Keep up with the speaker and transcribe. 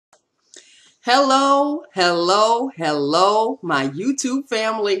Hello, hello, hello, my YouTube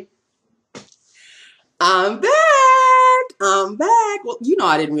family. I'm back. I'm back. Well, you know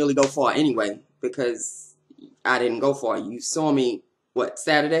I didn't really go far anyway because I didn't go far. You saw me, what,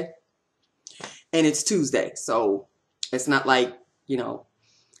 Saturday? And it's Tuesday. So it's not like,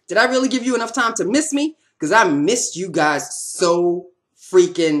 did I really give you enough time to miss me? Because I missed you guys so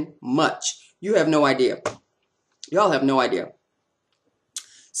freaking much. You have no idea. Y'all have no idea.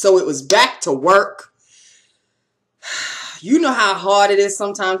 So it was back to work. You know how hard it is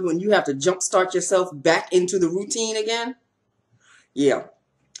sometimes when you have to jumpstart yourself back into the routine again? Yeah.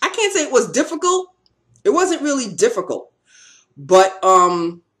 I can't say it was difficult. It wasn't really difficult. But,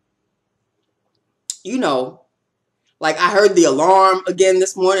 like I heard the alarm again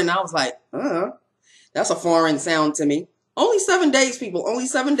this morning. And I was like, that's a foreign sound to me. Only 7 days, people. Only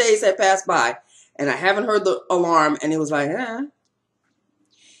 7 days had passed by. And I haven't heard the alarm. And it was like,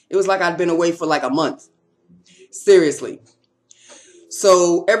 It was like I'd been away for like a month. Seriously.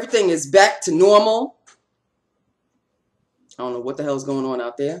 So everything is back to normal. I don't know what the hell's going on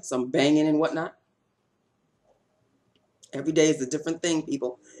out there. Some banging and whatnot. Every day is a different thing,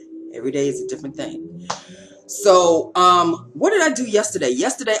 people. Every day is a different thing. So, what did I do yesterday?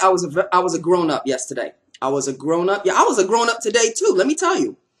 Yesterday, I was a grown-up yesterday. I was a grown-up. Yeah, I was a grown-up today, too. Let me tell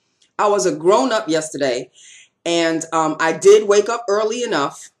you. I was a grown-up yesterday. And I did wake up early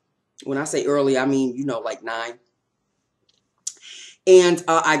enough. When I say early, I mean, like 9. And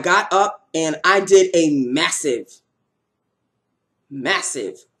I got up and I did a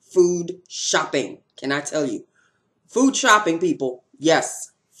massive food shopping. Can I tell you? Food shopping, people.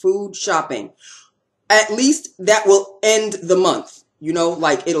 Yes, food shopping. At least that will end the month.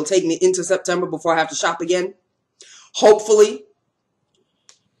 Like it'll take me into September before I have to shop again. Hopefully.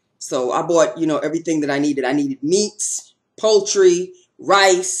 So I bought, everything that I needed. I needed meats, poultry,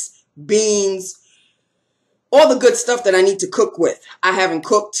 rice, beans, all the good stuff that I need to cook with. I haven't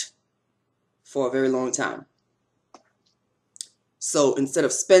cooked for a very long time. So instead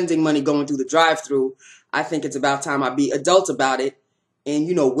of spending money going through the drive-thru, I think it's about time I be adult about it and,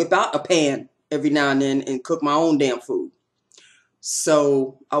 whip out a pan every now and then and cook my own damn food.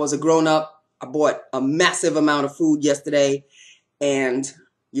 So I was a grown-up. I bought a massive amount of food yesterday. And,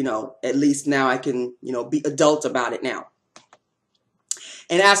 at least now I can, be adult about it now.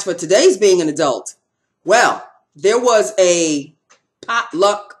 And as for today's being an adult, well, there was a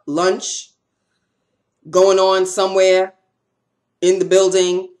potluck lunch going on somewhere in the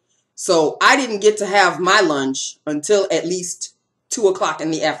building. So I didn't get to have my lunch until at least 2 o'clock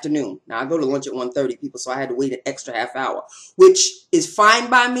in the afternoon. Now I go to lunch at 1:30, people, so I had to wait an extra half hour, which is fine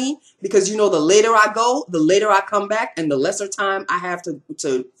by me because, the later I go, the later I come back and the lesser time I have to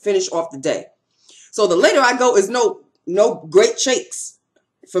finish off the day. So the later I go is no great shakes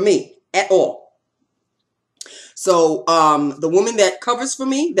for me at all. So the woman that covered for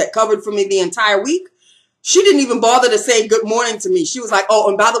me the entire week, she didn't even bother to say good morning to me. She was like, oh,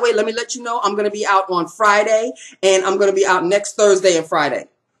 and by the way, let me let you know, I'm going to be out on Friday and I'm going to be out next Thursday and Friday.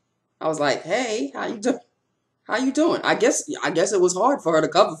 I was like, hey, how you doing? How you doing? I guess it was hard for her to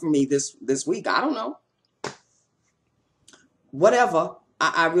cover for me this week. I don't know. Whatever.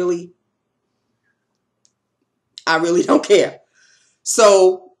 I really don't care.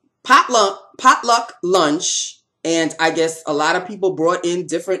 So potluck lunch. And I guess a lot of people brought in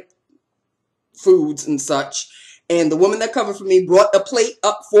different foods and such. And the woman that covered for me brought a plate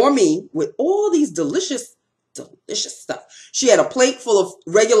up for me with all these delicious stuff. She had a plate full of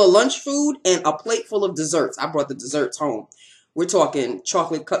regular lunch food and a plate full of desserts. I brought the desserts home. We're talking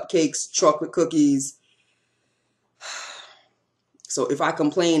chocolate cupcakes, chocolate cookies. So if I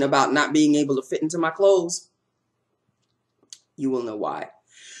complain about not being able to fit into my clothes, you will know why.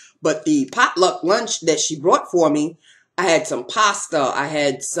 But the potluck lunch that she brought for me, I had some pasta. I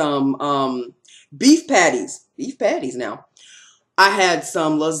had some beef patties now. I had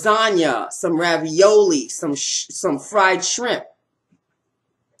some lasagna, some ravioli, some fried shrimp.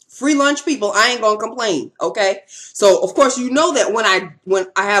 Free lunch, people. I ain't gonna complain. Okay. So of course you know that when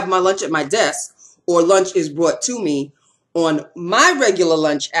I have my lunch at my desk or lunch is brought to me on my regular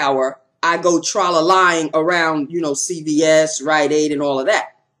lunch hour, I go tra-la-lying around, CVS, Rite Aid, and all of that.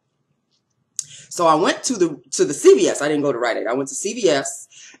 So I went to the CVS. I didn't go to Rite Aid. I went to CVS.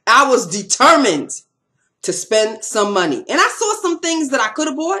 I was determined to spend some money. And I saw some things that I could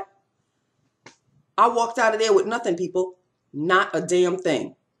have bought. I walked out of there with nothing, people. Not a damn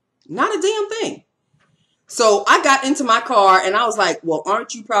thing. Not a damn thing. So I got into my car and I was like, well,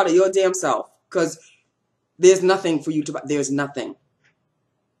 aren't you proud of your damn self? Because there's nothing for you to buy. There's nothing.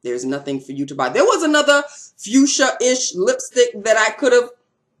 There's nothing for you to buy. There was another fuchsia-ish lipstick that I could have.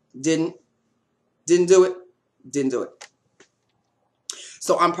 Didn't. Didn't do it. Didn't do it.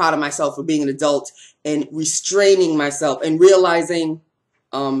 So I'm proud of myself for being an adult and restraining myself and realizing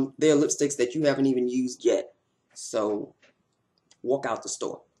there are lipsticks that you haven't even used yet. So walk out the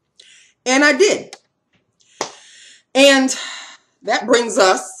store. And I did. And that brings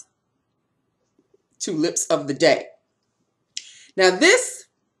us to lips of the day. Now this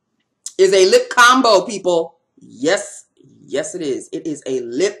is a lip combo, people. Yes, yes it is. It is a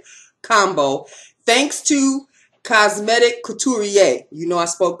lip combo. Thanks to Cosmeticcouturier. You know I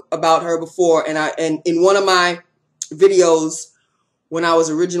spoke about her before, and in one of my videos when I was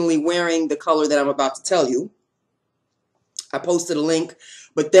originally wearing the color that I'm about to tell you, I posted a link,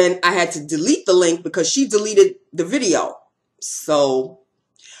 but then I had to delete the link because she deleted the video. So,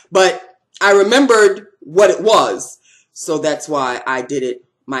 but I remembered what it was, so that's why I did it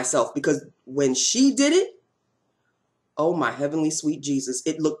myself, because when she did it, oh my heavenly sweet Jesus,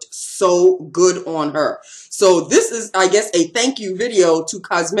 it looked so good on her. So this is, I guess, a thank you video to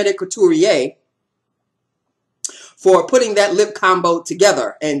Cosmeticcouturier for putting that lip combo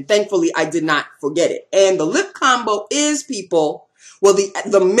together. And thankfully, I did not forget it. And the lip combo is, people, well,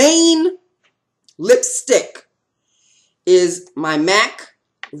 the main lipstick is my MAC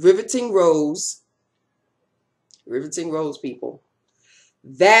Riveting Rose. Riveting Rose, people.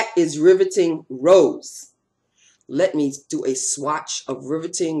 That is Riveting Rose. Let me do a swatch of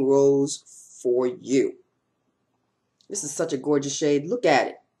Riveting Rose for you. This is such a gorgeous shade. Look at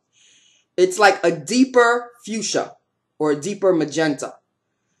it. It's like a deeper fuchsia or a deeper magenta.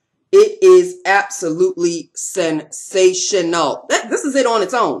 It is absolutely sensational. This is it on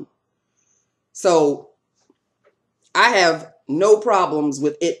its own. So I have no problems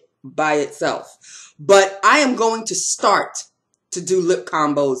with it by itself. But I am going to start to do lip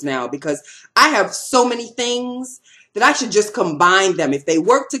combos now because I have so many things that I should just combine them. If they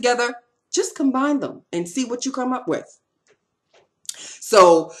work together, just combine them and see what you come up with.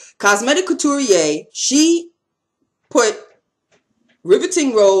 So Cosmeticcouturier, she put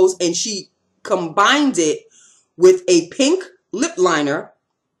Riveting Rose and she combined it with a pink lip liner.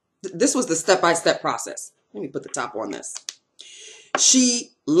 This was the step-by-step process. Let me put the top on this.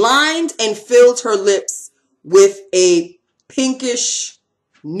 She lined and filled her lips with a pinkish,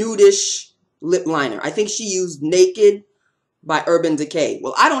 nudish lip liner. I think she used Naked by Urban Decay.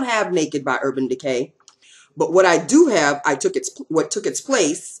 Well, I don't have Naked by Urban Decay, but what I do have, what took its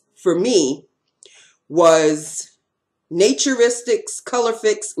place for me was Naturistics Color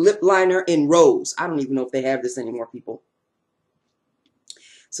Fix Lipliner in Rose. I don't even know if they have this anymore, people.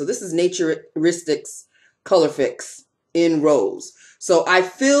 So this is Naturistics Color Fix in Rose. So I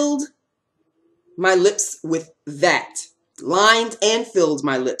filled my lips with that. Lined and filled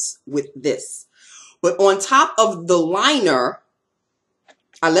my lips with this. But on top of the liner,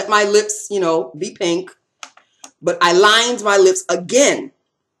 I let my lips, you know, be pink. But I lined my lips again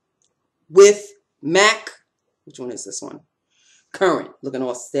with MAC. Which one is this one? Currant. Looking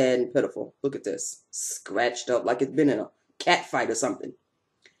all sad and pitiful. Look at this. Scratched up like it's been in a cat fight or something.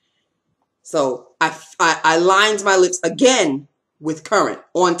 So I lined my lips again with Currant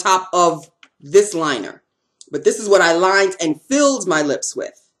on top of this liner. But this is what I lined and filled my lips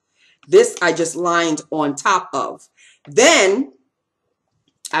with. This I just lined on top of. Then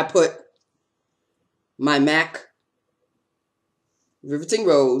I put my MAC Riveting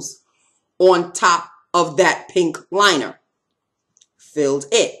Rose on top of that pink liner. Filled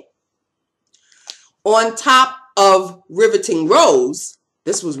it. On top of Riveting Rose,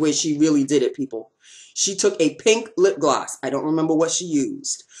 this was where she really did it, people. She took a pink lip gloss. I don't remember what she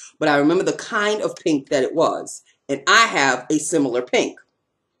used, but I remember the kind of pink that it was. And I have a similar pink.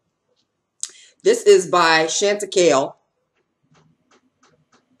 This is by Chantecaille.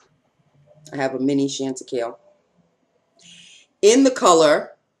 I have a mini Chantecaille. In the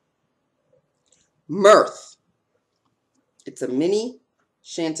color Mirth. It's a mini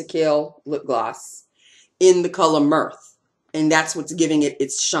Chantecaille lip gloss in the color Mirth. And that's what's giving it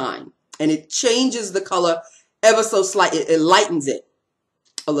its shine. And it changes the color ever so slightly. It lightens it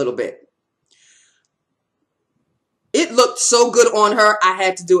a little bit. It looked so good on her, I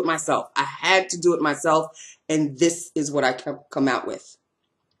had to do it myself. I had to do it myself. And this is what I come out with.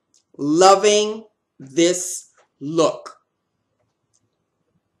 Loving this look.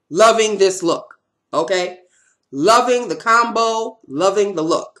 Loving this look. Okay? Loving the combo. Loving the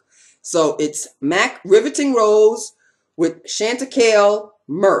look. So it's MAC Riveting Rose with Chantecaille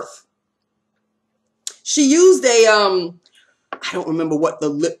Mirth. She used a, I don't remember what the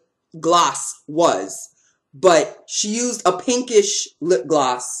lip gloss was, but she used a pinkish lip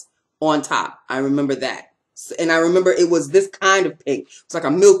gloss on top. I remember that. And I remember it was this kind of pink. It's like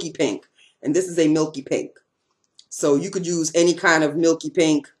a milky pink. And this is a milky pink. So you could use any kind of milky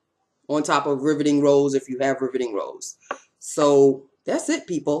pink on top of Riveting Rose if you have Riveting Rose. So that's it,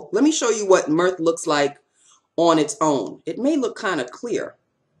 people. Let me show you what Mirth looks like on its own. It may look kind of clear.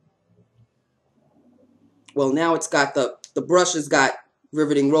 Well, now it's got the brush has got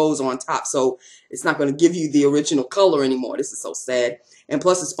Riveting Rose on top, so it's not going to give you the original color anymore. This is so sad. And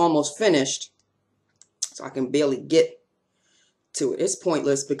plus, it's almost finished, so I can barely get to it. It's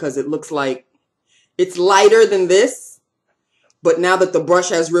pointless because it looks like it's lighter than this, but now that the brush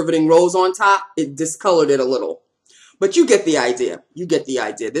has Riveting Rose on top, it discolored it a little. But you get the idea. You get the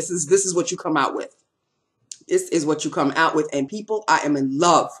idea. This is what you come out with. This is what you come out with. And people, I am in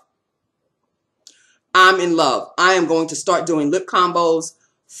love. I'm in love. I am going to start doing lip combos.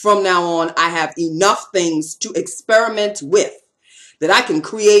 From now on, I have enough things to experiment with that I can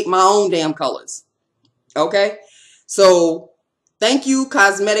create my own damn colors. Okay? So, thank you,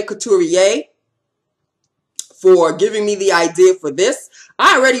 Cosmeticcouturier, for giving me the idea for this.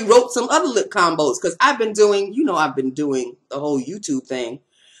 I already wrote some other lip combos because I've been doing, you know, I've been doing the whole YouTube thing.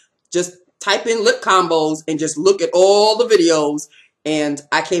 Just type in lip combos and just look at all the videos. And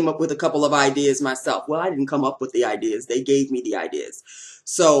I came up with a couple of ideas myself. Well, I didn't come up with the ideas. They gave me the ideas.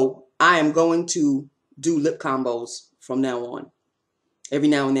 So I am going to do lip combos from now on. Every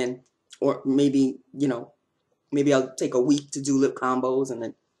now and then. Or maybe, you know, maybe I'll take a week to do lip combos. And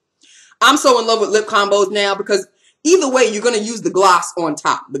then I'm so in love with lip combos now because either way, you're going to use the gloss on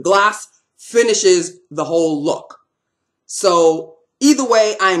top. The gloss finishes the whole look. So either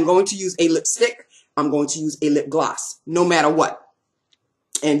way, I am going to use a lipstick. I'm going to use a lip gloss, no matter what.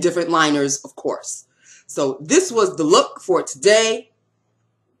 And different liners, of course. So this was the look for today.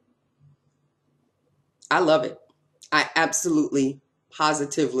 I love it. I absolutely,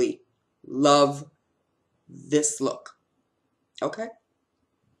 positively love this look. Okay?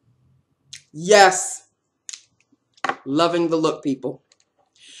 Yes. Loving the look, people.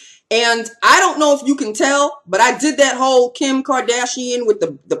 And I don't know if you can tell, but I did that whole Kim Kardashian with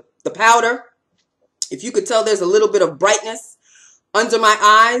the powder. If you could tell, there's a little bit of brightness under my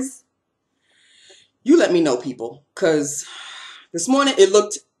eyes. You let me know, people, because this morning it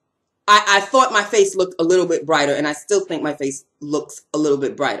looked, I thought my face looked a little bit brighter, and I still think my face looks a little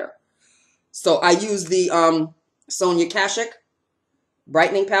bit brighter. So I used the Sonia Kashuk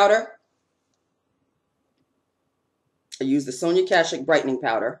brightening powder. I used the Sonia Kashuk brightening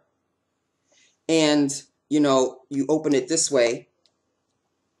powder. And, you know, you open it this way,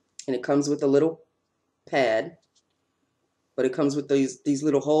 and it comes with a little pad. But it comes with these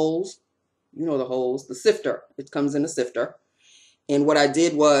little holes. You know the holes. The sifter. It comes in a sifter. And what I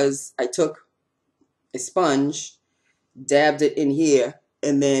did was I took a sponge, dabbed it in here,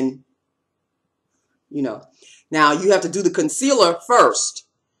 and then, you know. Now you have to do the concealer first.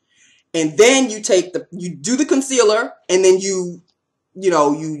 And then you do the concealer, and then you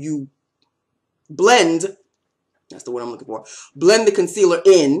blend. That's the word I'm looking for. Blend the concealer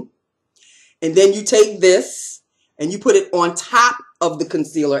in. And then you take this and you put it on top of the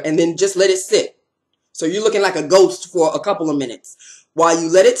concealer and then just let it sit. So you're looking like a ghost for a couple of minutes. While you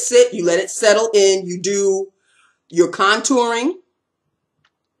let it sit, you let it settle in, you do your contouring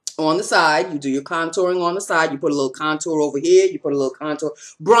on the side. You do your contouring on the side. You put a little contour over here. You put a little contour,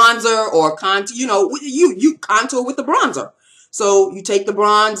 bronzer or contour, you know, you contour with the bronzer. So you take the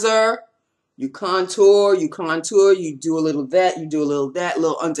bronzer, you contour, you do a little that, you do a little that, a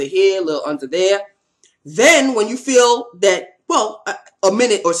little under here, a little under there. Then when you feel that, well, a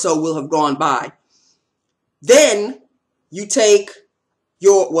minute or so will have gone by, then you take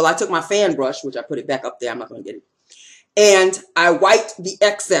your, well, I took my fan brush, which I put it back up there. I'm not going to get it. And I wiped the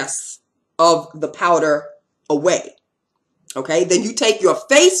excess of the powder away. Okay. Then you take your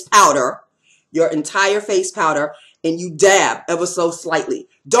face powder, your entire face powder, and you dab ever so slightly.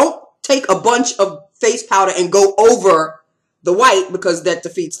 Don't take a bunch of face powder and go over the white because that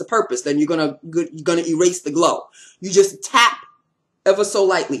defeats the purpose. Then you're gonna erase the glow. You just tap ever so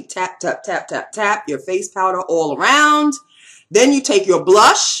lightly. Tap, tap, tap, tap, tap your face powder all around. Then you take your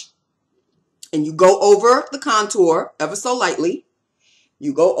blush and you go over the contour ever so lightly.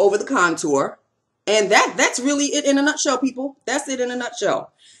 You go over the contour. And that's really it in a nutshell, people. That's it in a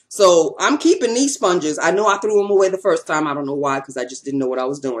nutshell. So I'm keeping these sponges. I know I threw them away the first time. I don't know why, because I just didn't know what I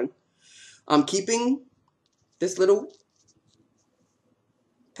was doing. I'm keeping this little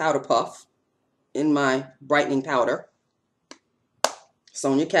powder puff in my brightening powder.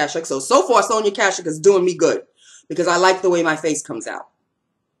 Sonia Kashuk. So far, Sonia Kashuk is doing me good because I like the way my face comes out.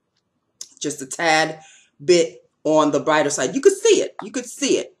 Just a tad bit on the brighter side. You could see it. You could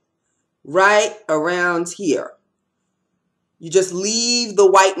see it right around here. You just leave the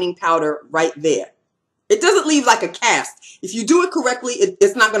whitening powder right there. It doesn't leave like a cast. If you do it correctly,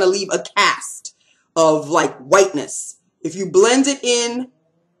 it's not going to leave a cast of like whiteness. If you blend it in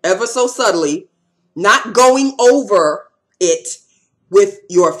ever so subtly, not going over it with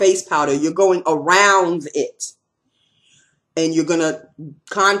your face powder, you're going around it. And you're going to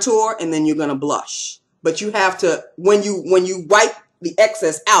contour and then you're going to blush. But you have to, when you wipe the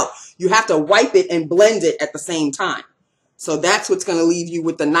excess out, you have to wipe it and blend it at the same time. So that's what's going to leave you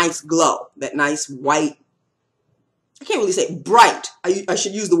with the nice glow, that nice white, I can't really say bright. I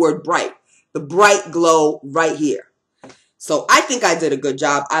should use the word bright. The bright glow right here. So I think I did a good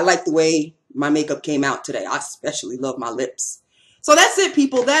job. I like the way my makeup came out today. I especially love my lips. So that's it,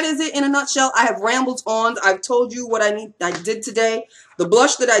 people. That is it in a nutshell. I have rambled on. I've told you what I did today. The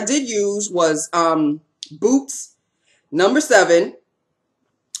blush that I did use was Boots number 7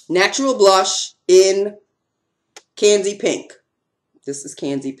 Natural Blush in Candy Pink. This is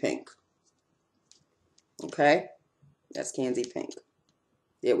Candy Pink. Okay. That's Candy Pink.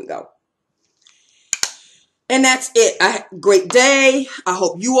 There we go. And that's it. I had a great day. I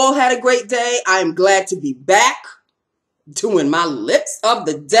hope you all had a great day. I'm glad to be back doing my lips of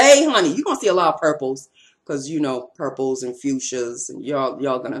the day, honey. You're going to see a lot of purples because, you know, purples and fuchsias, and y'all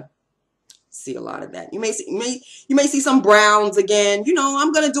going to see a lot of that. You may see some browns again. You know,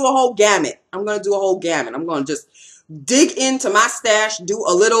 I'm going to do a whole gamut. I'm going to just dig into my stash, do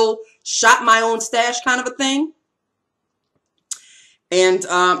a little shop my own stash kind of a thing. And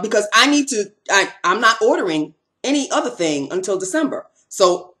because I need to, I'm not ordering any other thing until December.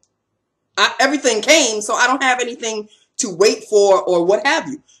 So everything came, so I don't have anything to wait for or what have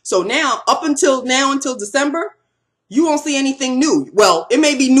you. So now, until December, you won't see anything new. Well, it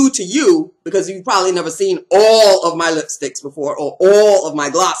may be new to you because you've probably never seen all of my lipsticks before or all of my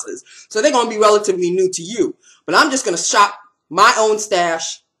glosses. So they're going to be relatively new to you. But I'm just going to shop my own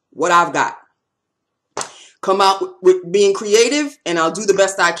stash, what I've got. Come out with being creative, and I'll do the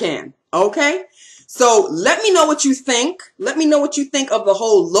best I can. Okay? So let me know what you think. Let me know what you think of the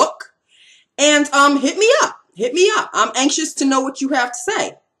whole look. And hit me up. Hit me up. I'm anxious to know what you have to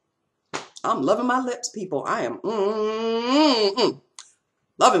say. I'm loving my lips, people. I am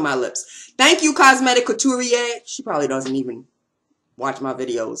loving my lips. Thank you, Cosmeticcouturier. She probably doesn't even watch my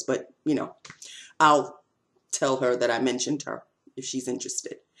videos, but, you know, I'll tell her that I mentioned her if she's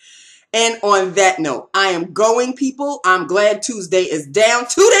interested. And on that note, I am going, people. I'm glad Tuesday is down.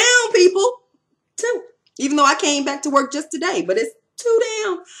 2 down, people. 2. Even though I came back to work just today, but it's 2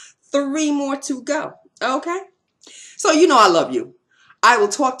 down. 3 more to go. Okay? So you know I love you. I will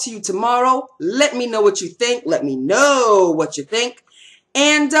talk to you tomorrow. Let me know what you think. Let me know what you think.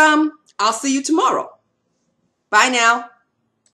 And I'll see you tomorrow. Bye now.